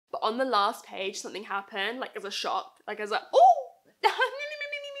but on the last page something happened, like as a shock. Like I was like, oh!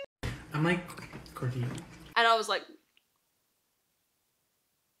 I'm like, Cordy. And I was like,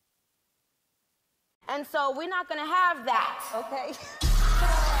 and so we're not gonna have that, okay?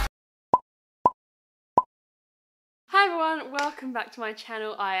 hi everyone, welcome back to my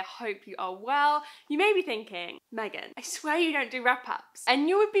channel. I hope you are well. You may be thinking, Megan, I swear you don't do wrap-ups. And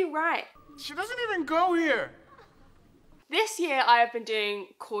you would be right. She doesn't even go here. This year I have been doing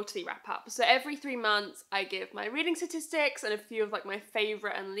quarterly wrap-ups. So every 3 months I give my reading statistics and a few of like my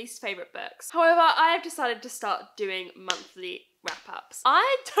favourite and least favourite books. However, I have decided to start doing monthly wrap-ups.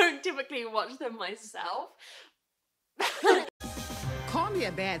 I don't typically watch them myself. Call me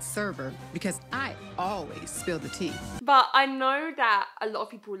a bad server because I always spill the tea. But I know that a lot of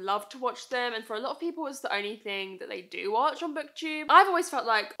people love to watch them, and for a lot of people it's the only thing that they do watch on BookTube. I've always felt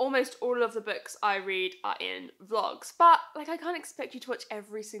like almost all of the books I read are in vlogs, but like I can't expect you to watch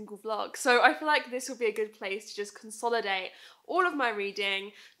every single vlog. So I feel like this would be a good place to just consolidate all of my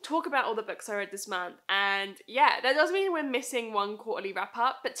reading, talk about all the books I read this month, and yeah, that does mean we're missing one quarterly wrap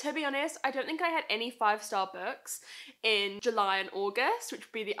up, but to be honest, I don't think I had any 5-star books in July and August, which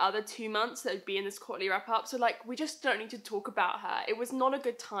would be the other 2 months that would be in this quarterly wrap up, so like we just don't need to talk about her. It was not a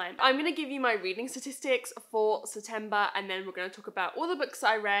good time. I'm gonna give you my reading statistics for September, and then we're gonna talk about all the books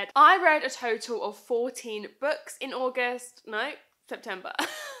I read. I read a total of 14 books in September.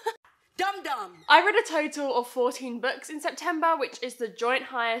 Dum-dum. I read a total of 14 books in September, which is the joint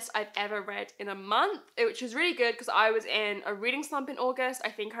highest I've ever read in a month, which was really good because I was in a reading slump in August.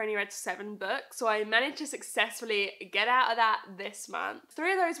 I think I only read 7 books, so I managed to successfully get out of that this month.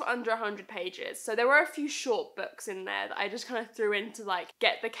 3 of those were under 100 pages, so there were a few short books in there that I just kind of threw in to like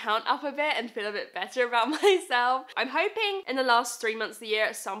get the count up a bit and feel a bit better about myself. I'm hoping in the last 3 months of the year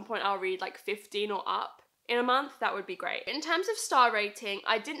at some point I'll read like 15 or up in a month. That would be great. In terms of star rating,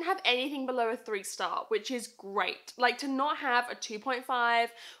 I didn't have anything below a 3-star, which is great. Like to not have a 2.5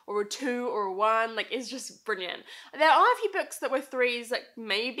 or a 2 or a 1, like it's just brilliant. There are a few books that were 3s that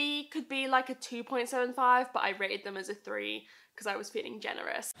maybe could be like a 2.75, but I rated them as a 3 because I was feeling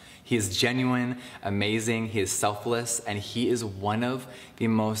generous. He is genuine, amazing, he is selfless, and he is one of the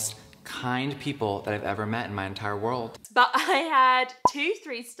most kind people that I've ever met in my entire world. But I had 2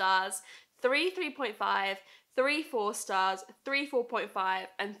 3-stars, 3 3.5, 3 4-stars, 3 4.5,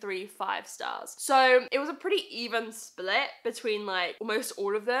 and 3 5-stars. So it was a pretty even split between like almost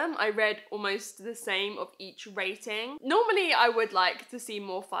all of them. I read almost the same of each rating. Normally I would like to see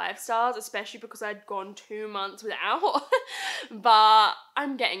more 5-stars, especially because I'd gone 2 months without, but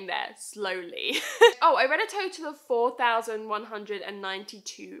I'm getting there slowly. Oh, I read a total of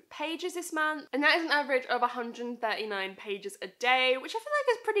 4,192 pages this month, and that is an average of 139 pages a day, which I feel like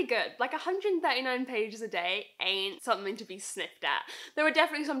is pretty good. Like 139 pages a day ain't something to be sniffed at. There were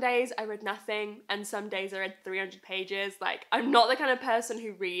definitely some days I read nothing, and some days I read 300 pages. Like, I'm not the kind of person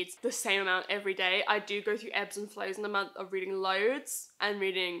who reads the same amount every day. I do go through ebbs and flows in a month of reading loads and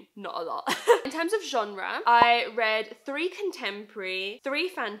reading not a lot. In terms of genre, I read 3 contemporary, 3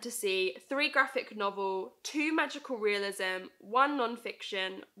 fantasy, 3 graphic novel, 2 magical realism, 1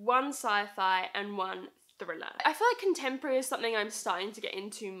 non-fiction, 1 sci-fi, and 1 thriller. I feel like contemporary is something I'm starting to get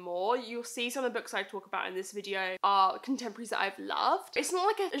into more. You'll see some of the books I talk about in this video are contemporaries that I've loved. It's not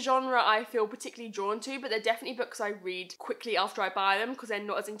like a genre I feel particularly drawn to, but they're definitely books I read quickly after I buy them because they're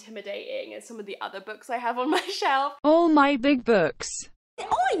not as intimidating as some of the other books I have on my shelf. All my big books.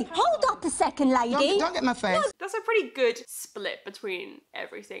 Oi, hold up a second, lady. Don't get my face. That's a pretty good split between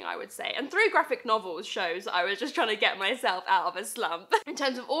everything, I would say. And 3 graphic novels shows I was just trying to get myself out of a slump. In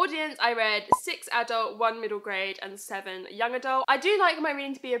terms of audience, I read 6 adult, 1 middle grade, and 7 young adult. I do like my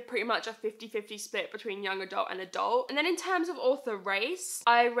reading to be pretty much a 50-50 split between young adult and adult. And then in terms of author race,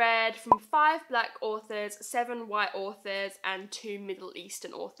 I read from 5 black authors, 7 white authors, and 2 Middle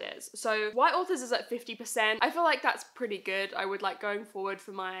Eastern authors. So white authors is at 50%. I feel like that's pretty good. I would like going forward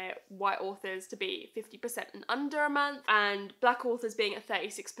for my white authors to be 50% and under a month, and black authors being at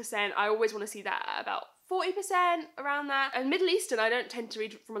 36%. I always want to see that at about 40%, around that. And Middle Eastern, I don't tend to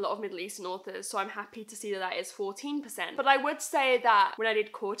read from a lot of Middle Eastern authors, so I'm happy to see that that is 14%. But I would say that when I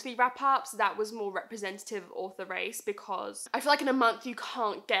did quarterly wrap-ups, that was more representative of author race, because I feel like in a month you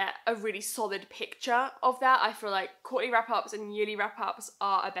can't get a really solid picture of that. I feel like quarterly wrap-ups and yearly wrap-ups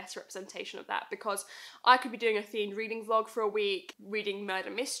are a better representation of that, because I could be doing a themed reading vlog for a week, reading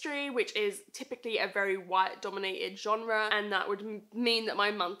murder mystery, which is typically a very white dominated genre, and that would mean that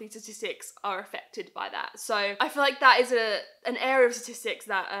my monthly statistics are affected by that. that. So I feel like that is an area of statistics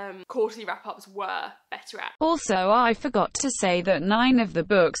that quarterly wrap-ups were better at. Also, I forgot to say that 9 of the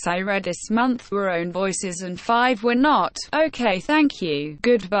books I read this month were own voices and 5 were not. Okay, thank you.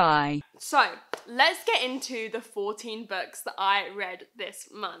 Goodbye. So let's get into the 14 books that I read this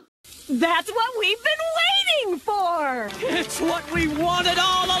month. That's what we've been waiting for! It's what we wanted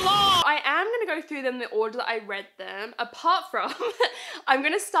all along! I am going to go through them in the order that I read them, apart from, I'm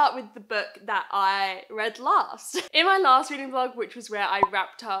going to start with the book that I read last. In my last reading vlog, which was where I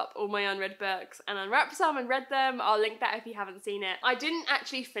wrapped up all my unread books and unwrapped some and read them, I'll link that if you haven't seen it. I didn't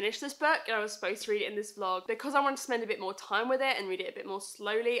actually finish this book, and I was supposed to read it in this vlog. Because I wanted to spend a bit more time with it and read it a bit more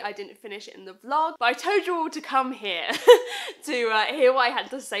slowly, I didn't finish it in the vlog, but I told you all to come here to hear what I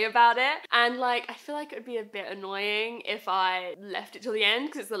had to say about it. And like, I feel like it would be a bit annoying if I left it till the end,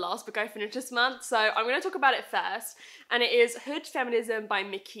 because it's the last book I finished this month. So I'm going to talk about it first, and it is Hood Feminism by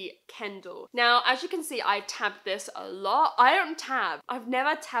Mikki Kendall. Now, as you can see, I tabbed this a lot. I don't tab. I've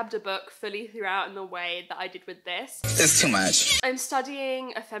never tabbed a book fully throughout in the way that I did with this. It's too much. I'm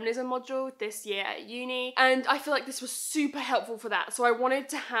studying a feminism module this year at uni, and I feel like this was super helpful for that. So I wanted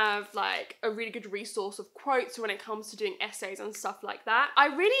to have like a really good resource of quotes when it comes to doing essays and stuff like that. I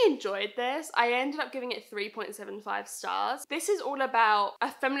really enjoyed this. I ended up giving it 3.75 stars. This is all about a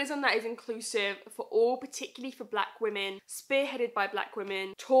feminism that is inclusive for all, particularly for Black women, spearheaded by Black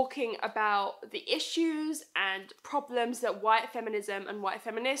women, talking about the issues and problems that white feminism and white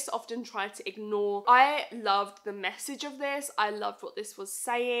feminists often try to ignore. I loved the message of this. I loved what this was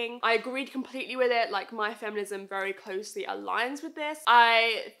saying. I agreed completely with it. Like, my feminism very closely aligns with this.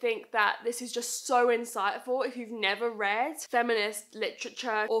 I think that this is just so insightful. If you've never read feminist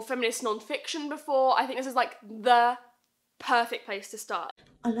literature or feminist non-fiction before, I think this is like the perfect place to start.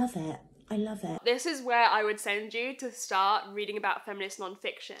 I love it. I love it. This is where I would send you to start reading about feminist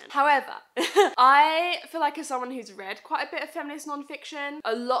non-fiction. However, I feel like as someone who's read quite a bit of feminist non-fiction,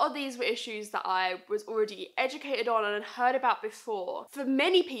 a lot of these were issues that I was already educated on and heard about before. For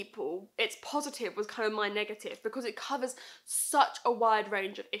many people, its positive was kind of my negative, because it covers such a wide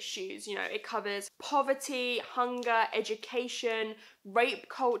range of issues. You know, it covers poverty, hunger, education, rape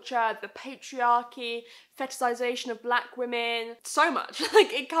culture, the patriarchy, fetishization of Black women, so much.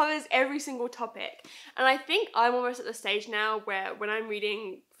 Like, it covers every single topic. And I think I'm almost at the stage now where when I'm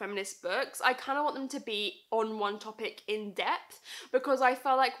reading feminist books, I kind of want them to be on one topic in depth, because I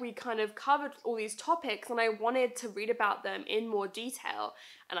felt like we kind of covered all these topics and I wanted to read about them in more detail,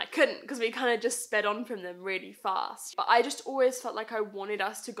 and I couldn't because we kind of just sped on from them really fast. But I just always felt like I wanted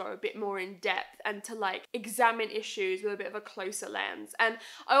us to go a bit more in depth and to like examine issues with a bit of a closer lens. And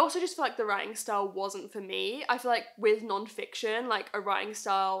I also just feel like the writing style wasn't for me. I feel like with non-fiction, like a writing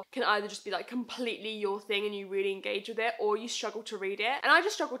style can either just be like completely your thing and you really engage with it, or you struggle to read it. And I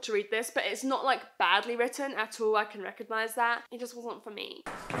just struggled to read this, but it's not like badly written at all. I can recognize that. It just wasn't for me.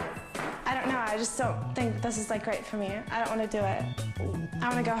 I don't know, I just don't think this is like great for me. I don't want to do it. I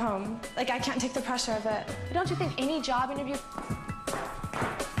want to go home. Like, I can't take the pressure of it. But don't you think any job interview...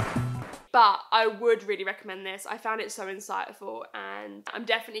 But I would really recommend this. I found it so insightful, and I'm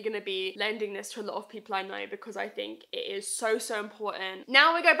definitely going to be lending this to a lot of people I know because I think it is so, so important.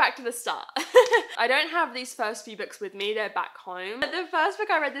 Now we go back to the start. I don't have these first few books with me, they're back home. The first book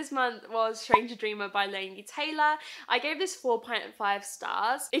I read this month was Stranger Dreamer by Laini Taylor. I gave this 4.5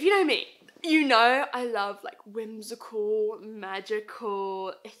 stars. If you know me, you know I love like whimsical,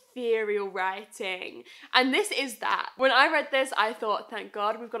 magical, ethereal writing. And this is that. When I read this, I thought, thank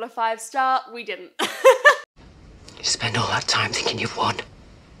God we've got a 5-star. We didn't. You spend all that time thinking you've won.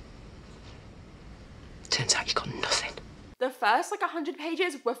 Turns out you got nothing. The first like 100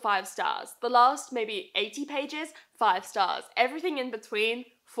 pages were 5 stars. The last maybe 80 pages, 5 stars. Everything in between,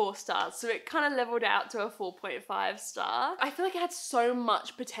 4 stars. So it kind of leveled out to a 4.5 star. I feel like it had so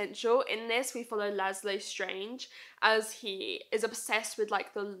much potential. In this, we follow Laszlo Strange as he is obsessed with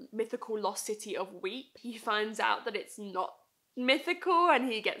like the mythical lost city of Weep. He finds out that it's not mythical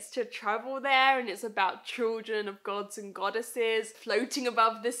and he gets to travel there, and it's about children of gods and goddesses floating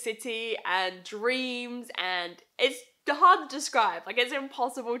above the city and dreams, and it's hard to describe. Like, it's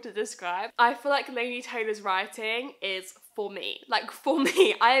impossible to describe. I feel like Laini Taylor's writing is for me. Like, for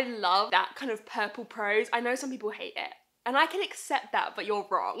me, I love that kind of purple prose. I know some people hate it, and I can accept that, but you're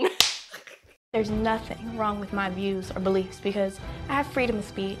wrong. There's nothing wrong with my views or beliefs because I have freedom of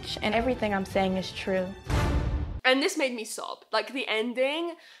speech and everything I'm saying is true. And this made me sob. Like, the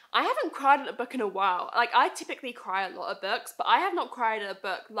ending, I haven't cried at a book in a while. Like, I typically cry a lot at books, but I have not cried at a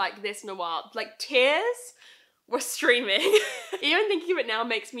book like this in a while. Like, tears were streaming. Even thinking of it now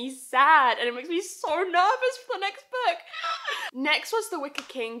makes me sad, and it makes me so nervous for the next book. Next was The Wicker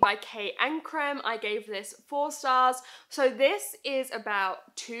King by Kay Ancram. I gave this 4 stars. So this is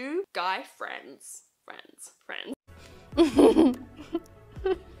about 2 guy friends.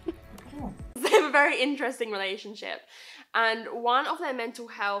 They have a very interesting relationship, and one of their mental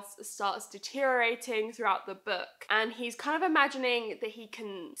health starts deteriorating throughout the book, and he's kind of imagining that he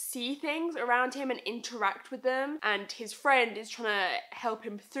can see things around him and interact with them, and his friend is trying to help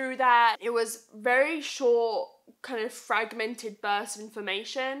him through that. It was very short, kind of fragmented bursts of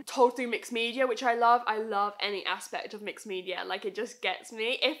information told through mixed media, which I love. I love any aspect of mixed media. Like, it just gets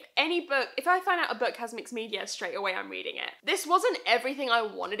me. If I find out a book has mixed media, straight away I'm reading it. This wasn't everything I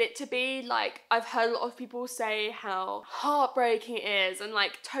wanted it to be. Like, I've heard a lot of people say how heartbreaking it is and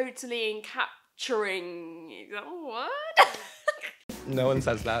like totally capturing. What? No one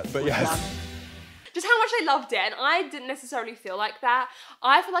says that, but yes. Just how much I loved it, and I didn't necessarily feel like that.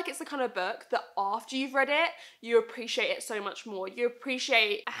 I feel like it's the kind of book that after you've read it, you appreciate it so much more. You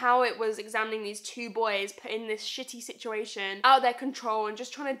appreciate how it was examining these 2 boys put in this shitty situation, out of their control, and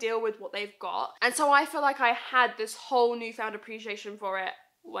just trying to deal with what they've got. And so I feel like I had this whole newfound appreciation for it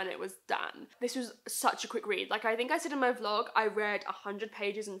when it was done. This was such a quick read. Like, I think I said in my vlog, I read 100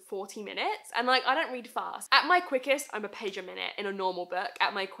 pages in 40 minutes, and like, I don't read fast. At my quickest, I'm a page a minute in a normal book,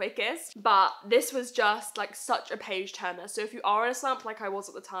 at my quickest, but this was just like such a page turner. So if you are in a slump like I was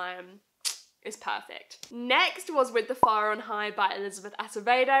at the time, it's perfect. Next was With the Fire on High by Elizabeth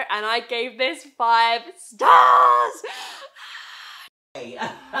Acevedo, and I gave this 5 stars!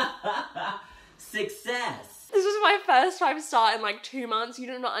 Success! This was my first 5-star in like 2 months. You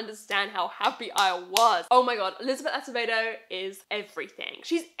do not understand how happy I was. Oh my god, Elizabeth Acevedo is everything.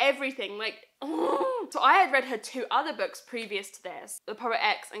 She's everything, like, So I had read her 2 other books previous to this, The Poet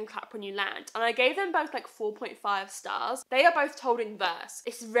X and Clap When You Land, and I gave them both like 4.5 stars. They are both told in verse.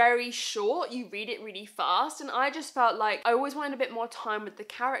 It's very short, you read it really fast, and I just felt like I always wanted a bit more time with the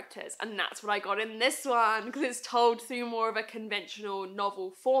characters, and that's what I got in this one, because it's told through more of a conventional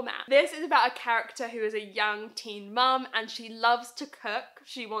novel format. This is about a character who is a young teen mum, and she loves to cook.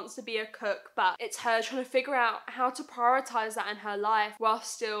 She wants to be a cook, but it's her trying to figure out how to prioritize that in her life while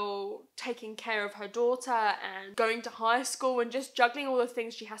still taking care of her daughter and going to high school and just juggling all the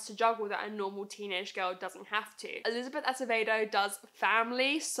things she has to juggle that a normal teenage girl doesn't have to. Elizabeth Acevedo does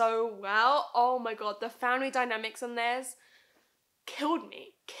family so well. Oh my god, the family dynamics in this killed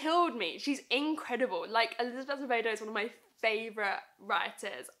me. She's incredible. Like, Elizabeth Acevedo is one of my favorite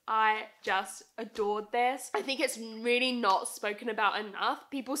writers. I just adored this. I think it's really not spoken about enough.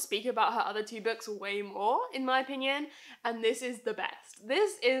 People speak about her other 2 books way more, in my opinion, and this is the best.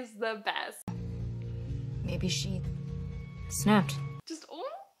 This is the best. Maybe she snapped. Just all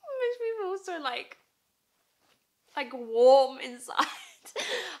makes me feel so like warm inside.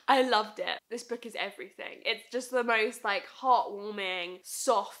 I loved it. This book is everything. It's just the most like heartwarming,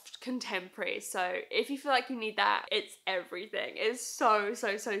 soft contemporary. So if you feel like you need that, it's everything. It's so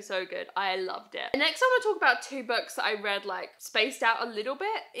good. I loved it. Next I want to talk about 2 books that I read like spaced out a little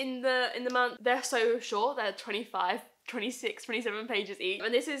bit in the month. They're so short. They're 25, 26, 27 pages each.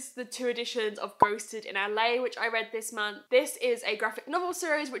 And this is the 2 editions of Ghosted in LA, which I read this month. This is a graphic novel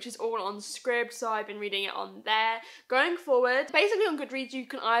series, which is all on Scribd, so I've been reading it on there. Going forward, basically on Goodreads, you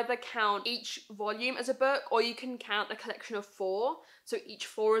can either count each volume as a book, or you can count a collection of 4. So each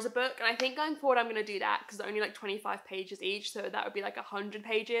 4 is a book, and I think going forward I'm gonna do that because they're only like 25 pages each, so that would be like 100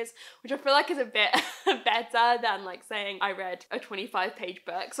 pages, which I feel like is a bit better than like saying I read a 25-page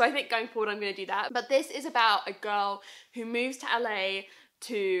book. So I think going forward I'm gonna do that. But this is about a girl who moves to LA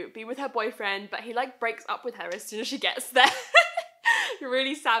to be with her boyfriend, but he like breaks up with her as soon as she gets there.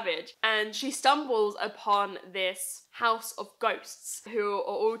 Really savage. And she stumbles upon this house of ghosts who are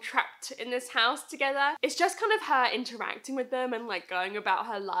all trapped in this house together. It's just kind of her interacting with them and like going about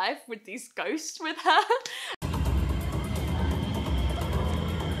her life with these ghosts with her.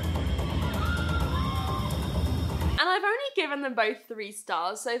 And I've only given them both 3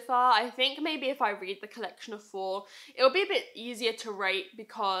 stars so far. I think maybe if I read the collection of 4, it'll be a bit easier to rate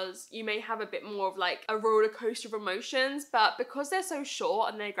because you may have a bit more of like a roller coaster of emotions, but because they're so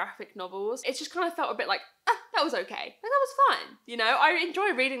short and they're graphic novels, it's just kind of felt a bit like, that was okay. Like, that was fine. You know, I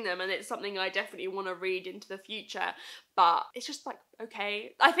enjoy reading them and it's something I definitely want to read into the future, but it's just like,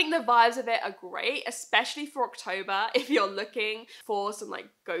 okay. I think the vibes of it are great, especially for October if you're looking for some like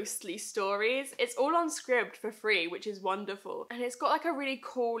ghostly stories. It's all on Scribd for free, which is wonderful. And it's got like a really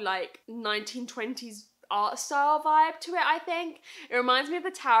cool like 1920s art style vibe to it, I think. It reminds me of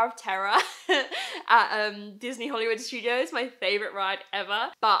the Tower of Terror at Disney Hollywood Studios, my favorite ride ever.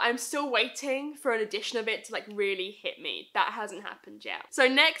 But I'm still waiting for an edition of it to like really hit me. That hasn't happened yet. So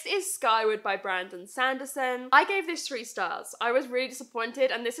next is Skyward by Brandon Sanderson. I gave this 3 stars. I was really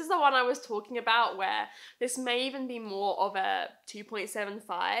disappointed, and this is the one I was talking about where this may even be more of a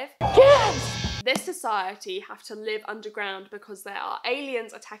 2.75. Yes! This society have to live underground because there are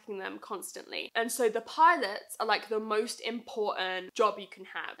aliens attacking them constantly. And so the pilots are like the most important job you can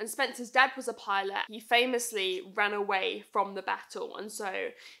have. And Spencer's dad was a pilot. He famously ran away from the battle, and so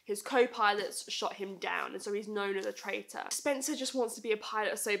his co-pilots shot him down, and so he's known as a traitor. Spencer just wants to be a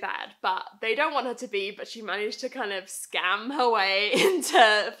pilot so bad, but they don't want her to be, but she managed to kind of scam her way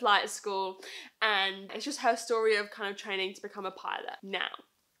into flight school, and it's just her story of kind of training to become a pilot. Now,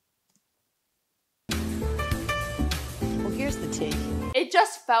 here's the tea. It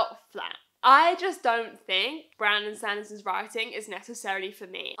just felt flat. I just don't think Brandon Sanderson's writing is necessarily for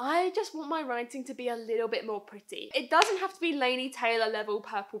me. I just want my writing to be a little bit more pretty. It doesn't have to be Laini Taylor level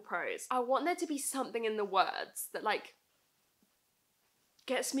purple prose. I want there to be something in the words that like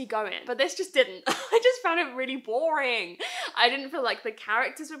gets me going, but this just didn't. I just found it really boring. I didn't feel like the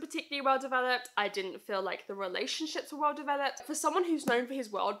characters were particularly well developed. I didn't feel like the relationships were well developed. For someone who's known for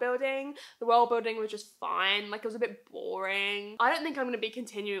his world building, the world building was just fine. Like, it was a bit boring. I don't think I'm gonna be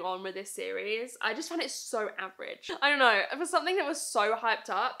continuing on with this series. I just found it so average. I don't know, for something that was so hyped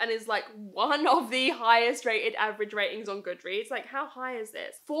up and is like one of the highest rated average ratings on Goodreads, like how high is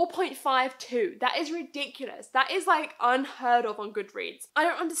this? 4.52. That is ridiculous. That is like unheard of on Goodreads. I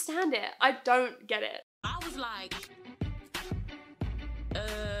don't understand it. I don't get it. I was like,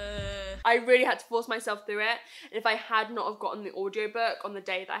 I really had to force myself through it, and if I had not have gotten the audiobook on the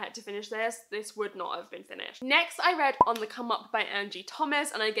day that I had to finish this would not have been finished. Next, I read On the Come Up by Angie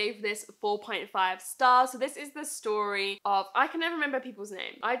Thomas, and I gave this 4.5 stars. So this is the story of, I can never remember people's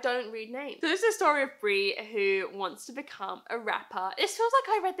names. I don't read names. So this is the story of Bree who wants to become a rapper. This feels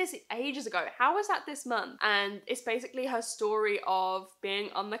like I read this ages ago. How was that this month? And it's basically her story of being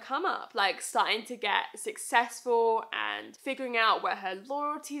on the come up, like starting to get successful and figuring out where her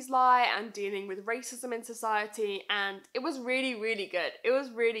loyalties lie and dealing with racism in society, and it was really, really good. It was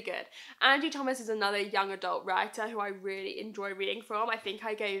really good. Angie Thomas is another young adult writer who I really enjoy reading from. I think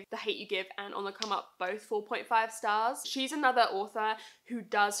I gave The Hate You Give and On the Come Up both 4.5 stars. She's another author who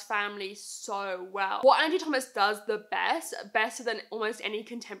does family so well. What Angie Thomas does the best, better than almost any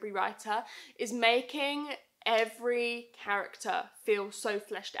contemporary writer, is making every character feel so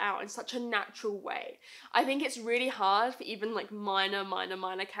fleshed out in such a natural way. I think it's really hard for even like minor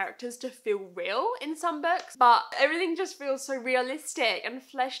characters to feel real in some books, but everything just feels so realistic and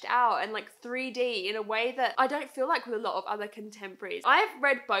fleshed out and like 3D in a way that I don't feel like with a lot of other contemporaries. I've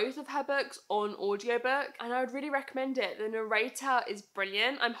read both of her books on audiobook and I would really recommend it. The narrator is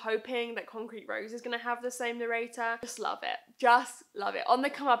brilliant. I'm hoping that Concrete Rose is gonna have the same narrator. Just love it. Just love it. On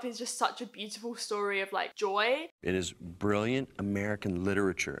the Come Up is just such a beautiful story of like joy. It is brilliant American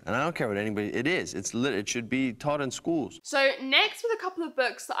literature, and I don't care what anybody, it should be taught in schools. So next with a couple of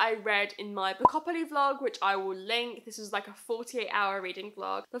books that I read in my Bookopoly vlog, which I will link. This was like a 48-hour reading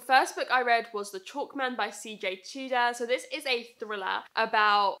vlog. The first book I read was The Chalkman by CJ Tudor. So this is a thriller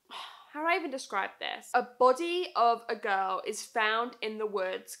about, how do I even describe this? A body of a girl is found in the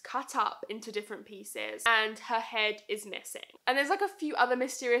woods, cut up into different pieces, and her head is missing. And there's like a few other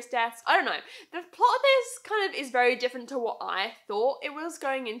mysterious deaths. I don't know. The plot of this kind of is very different to what I thought it was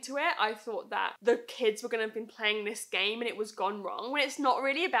going into it. I thought that the kids were going to have been playing this game and it was gone wrong, when it's not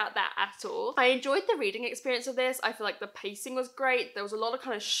really about that at all. I enjoyed the reading experience of this. I feel like the pacing was great. There was a lot of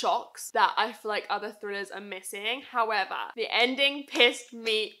kind of shocks that I feel like other thrillers are missing. However, the ending pissed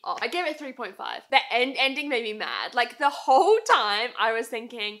me off. I gave it 3.5. The ending made me mad. Like the whole time I was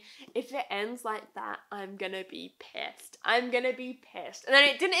thinking, if it ends like that, I'm gonna be pissed. I'm gonna be pissed. And then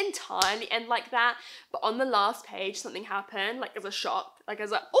it didn't entirely end like that, but on the last page something happened, like as a shock. Like I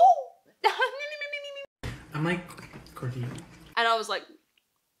was like, oh! I'm like, Cordelia. And I was like,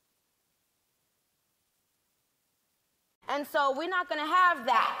 and so we're not gonna have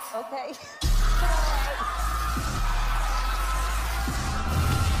that, okay?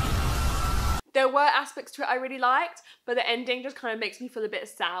 there were aspects to it I really liked, but the ending just kind of makes me feel a bit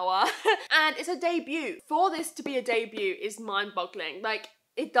sour. And it's a debut. For this to be a debut is mind-boggling. Like,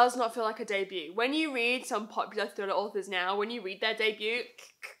 it does not feel like a debut. When you read some popular thriller authors now, when you read their debut,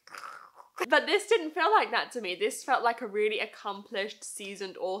 but this didn't feel like that to me. This felt like a really accomplished,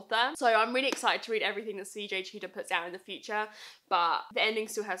 seasoned author. So I'm really excited to read everything that CJ Tudor puts out in the future, but the ending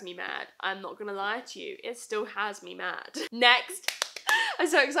still has me mad. I'm not gonna lie to you, it still has me mad. Next. I'm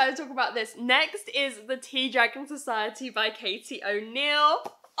so excited to talk about this. Next is The Tea Dragon Society by Katie O'Neill.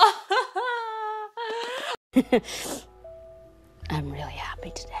 I'm really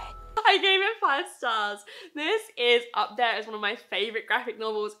happy today. I gave it 5 stars. This is up there as one of my favourite graphic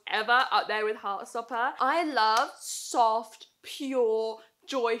novels ever, up there with Heartstopper. I love soft, pure,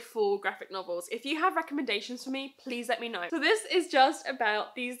 joyful graphic novels. If you have recommendations for me, please let me know. So this is just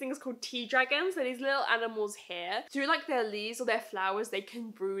about these things called tea dragons. They're these little animals here. Through like their leaves or their flowers, they can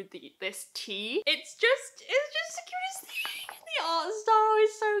brew this tea. It's just the cutest thing. The art style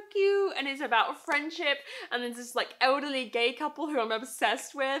is so cute, and it's about friendship, and there's this like elderly gay couple who I'm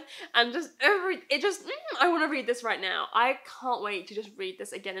obsessed with, and I want to read this right now. I can't wait to just read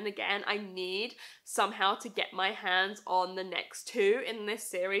this again and again. I need somehow to get my hands on the next 2 in this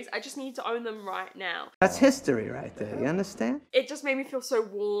series. I just need to own them right now. That's history right there, you understand? It just made me feel so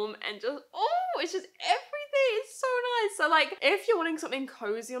warm and just, oh, it's just everything. It's so nice. So like, if you're wanting something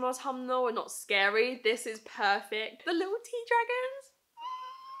cozy on autumnal and not scary, this is perfect. The little tea dragons.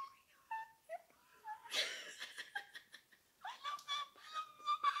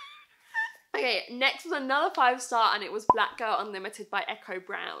 Okay, next was another 5-star, and it was Black Girl Unlimited by Echo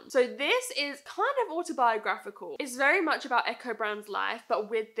Brown. So this is kind of autobiographical. It's very much about Echo Brown's life, but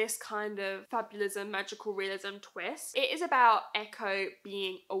with this kind of fabulism, magical realism twist. It is about Echo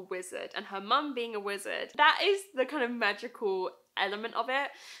being a wizard and her mum being a wizard. That is the kind of magical element of it,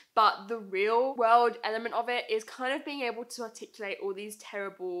 but the real world element of it is kind of being able to articulate all these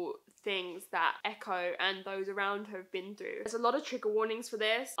terrible things that Echo and those around her have been through. There's a lot of trigger warnings for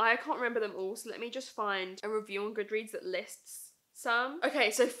this. I can't remember them all, so let me just find a review on Goodreads that lists some. Okay,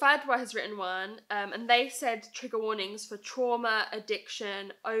 so Fadwa has written one, and they said trigger warnings for trauma,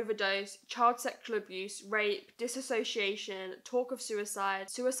 addiction, overdose, child sexual abuse, rape, disassociation, talk of suicide,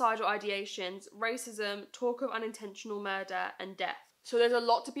 suicidal ideations, racism, talk of unintentional murder, and death. So there's a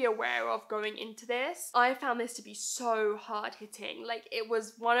lot to be aware of going into this. I found this to be so hard-hitting. Like, it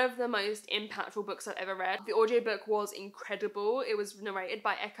was one of the most impactful books I've ever read. The audiobook was incredible. It was narrated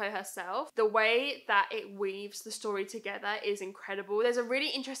by Echo herself. The way that it weaves the story together is incredible. There's a really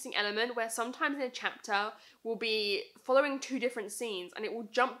interesting element where sometimes in a chapter we'll be following 2 different scenes, and it will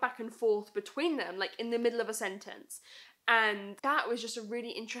jump back and forth between them, like in the middle of a sentence. And that was just a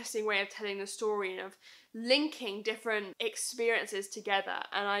really interesting way of telling the story and of linking different experiences together,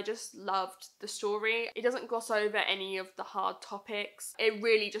 and I just loved the story. It doesn't gloss over any of the hard topics. It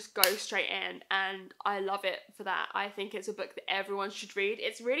really just goes straight in, and I love it for that. I think it's a book that everyone should read.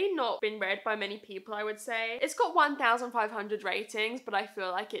 It's really not been read by many people, I would say. It's got 1,500 ratings, but I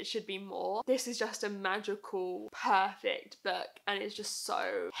feel like it should be more. This is just a magical, perfect book, and it's just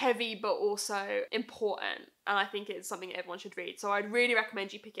so heavy but also important, and I think it's something everyone should read. So I'd really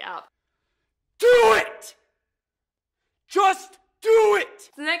recommend you pick it up. Do it! Just do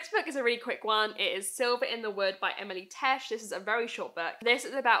it! The next book is a really quick one. It is Silver in the Wood by Emily Tesh. This is a very short book. This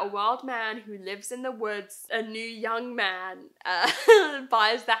is about a wild man who lives in the woods. A new young man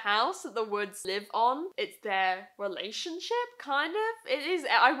buys the house that the woods live on. It's their relationship, kind of. It is,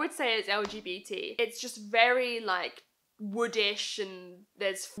 I would say it's LGBT. It's just very like woodish, and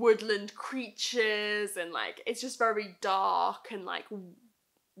there's woodland creatures, and like it's just very dark and like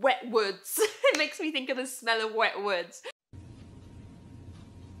wet woods. It makes me think of the smell of wet woods.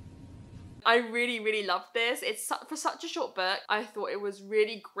 I really, really loved this. It's for such a short book. I thought it was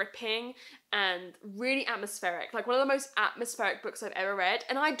really gripping and really atmospheric. Like one of the most atmospheric books I've ever read.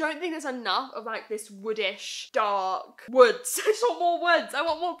 And I don't think there's enough of like this woodish, dark woods. I just want more woods. I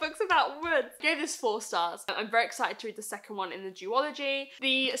want more books about woods. I gave this 4 stars. I'm very excited to read the second one in the duology.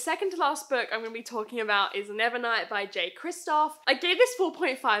 The second to last book I'm going to be talking about is Nevernight by Jay Kristoff. I gave this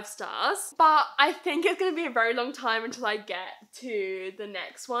 4.5 stars, but I think it's going to be a very long time until I get to the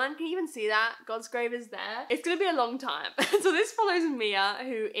next one. Can you even see that? God's grave is there. It's going to be a long time. So this follows Mia,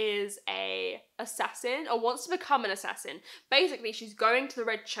 who is a assassin, or wants to become an assassin. Basically, she's going to the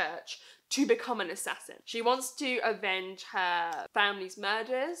Red Church to become an assassin. She wants to avenge her family's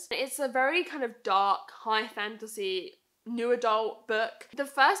murders. It's a very kind of dark, high fantasy, new adult book. The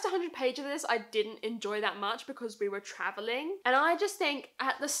first 100 pages of this I didn't enjoy that much because we were traveling, and I just think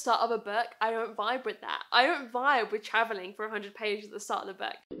at the start of a book I don't vibe with that. I don't vibe with traveling for 100 pages at the start of the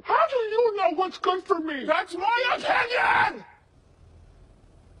book. How do you know what's good for me? That's my opinion!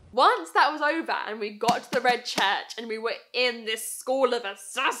 Once that was over and we got to the Red Church and we were in this school of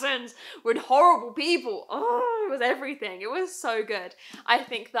assassins with horrible people, oh, it was everything. It was so good. I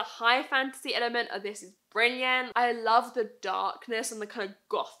think the high fantasy element of this is brilliant. I love the darkness and the kind of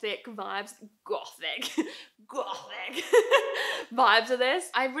gothic vibes. Gothic. gothic vibes of this.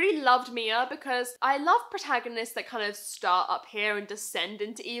 I really loved Mia because I love protagonists that kind of start up here and descend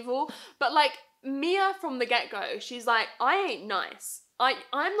into evil, but like Mia from the get-go, she's like, I ain't nice.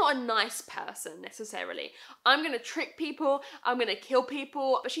 I'm not a nice person necessarily. I'm gonna trick people, I'm gonna kill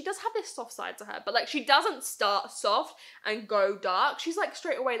people, but she does have this soft side to her, but like she doesn't start soft and go dark. She's like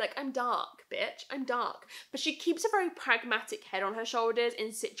straight away like, I'm dark, bitch, I'm dark. But she keeps a very pragmatic head on her shoulders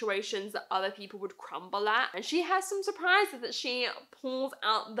in situations that other people would crumble at. And she has some surprises that she pulls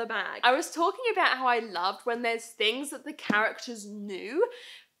out the bag. I was talking about how I loved when there's things that the characters knew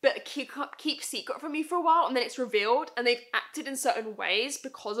but keep secret from you for a while, and then it's revealed and they've acted in certain ways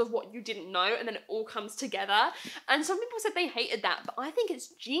because of what you didn't know, and then it all comes together. And some people said they hated that, but I think it's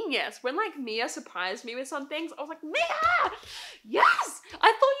genius. When like Mia surprised me with some things, I was like, Mia! Yes!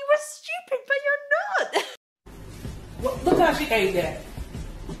 I thought you were stupid, but you're not! Well, look how she ate that.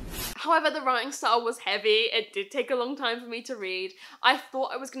 However, the writing style was heavy. It did take a long time for me to read. I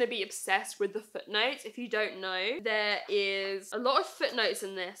thought I was going to be obsessed with the footnotes. If you don't know, there is a lot of footnotes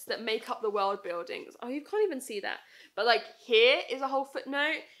in this that make up the world buildings. Oh, you can't even see that. But like here is a whole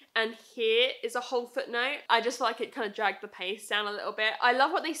footnote and here is a whole footnote. I just feel like it kind of dragged the pace down a little bit. I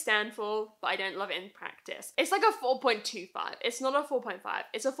love what they stand for, but I don't love it in practice. It's like a 4.25. It's not a 4.5.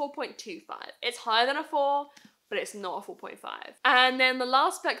 It's a 4.25. It's higher than a 4, but it's not a 4.5. And then the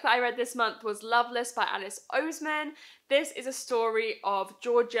last book that I read this month was Loveless by Alice Oseman. This is a story of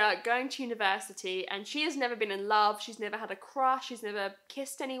Georgia going to university, and she has never been in love, she's never had a crush, she's never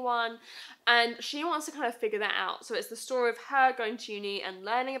kissed anyone, and she wants to kind of figure that out. So it's the story of her going to uni and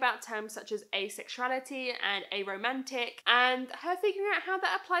learning about terms such as asexuality and aromantic, and her figuring out how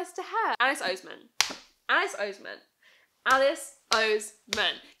that applies to her. Alice Oseman. Alice Oseman. Alice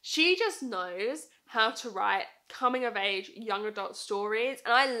Oseman. She just knows how to write coming of age young adult stories,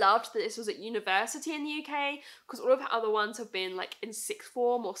 and I loved that this was at university in the UK because all of her other ones have been like in sixth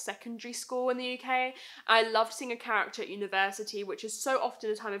form or secondary school in the UK. I loved seeing a character at university, which is so often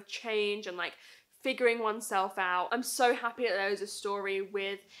a time of change and like figuring oneself out. I'm so happy that there is a story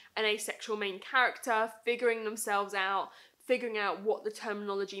with an asexual main character figuring themselves out, figuring out what the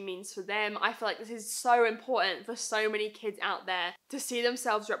terminology means for them. I feel like this is so important for so many kids out there to see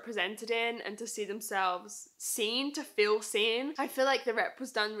themselves represented in and to see themselves seen, to feel seen. I feel like the rep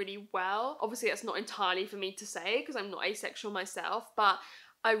was done really well. Obviously that's not entirely for me to say because I'm not asexual myself, but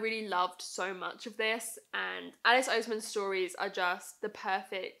I really loved so much of this, and Alice Oseman's stories are just the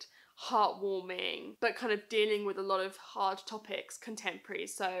perfect heartwarming, but kind of dealing with a lot of hard topics, contemporary.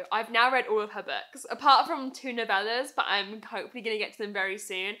 So I've now read all of her books, apart from 2 novellas, but I'm hopefully gonna get to them very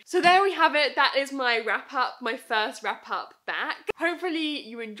soon. So there we have it. That is my wrap up, my first wrap up back. Hopefully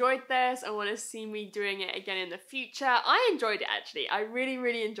you enjoyed this and want to see me doing it again in the future. I enjoyed it actually. I really,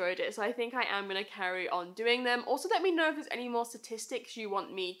 really enjoyed it. So I think I am gonna carry on doing them. Also let me know if there's any more statistics you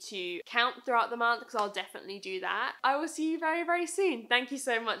want me to count throughout the month, because I'll definitely do that. I will see you very, very soon. Thank you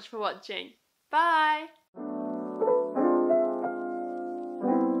so much for watching. Bye!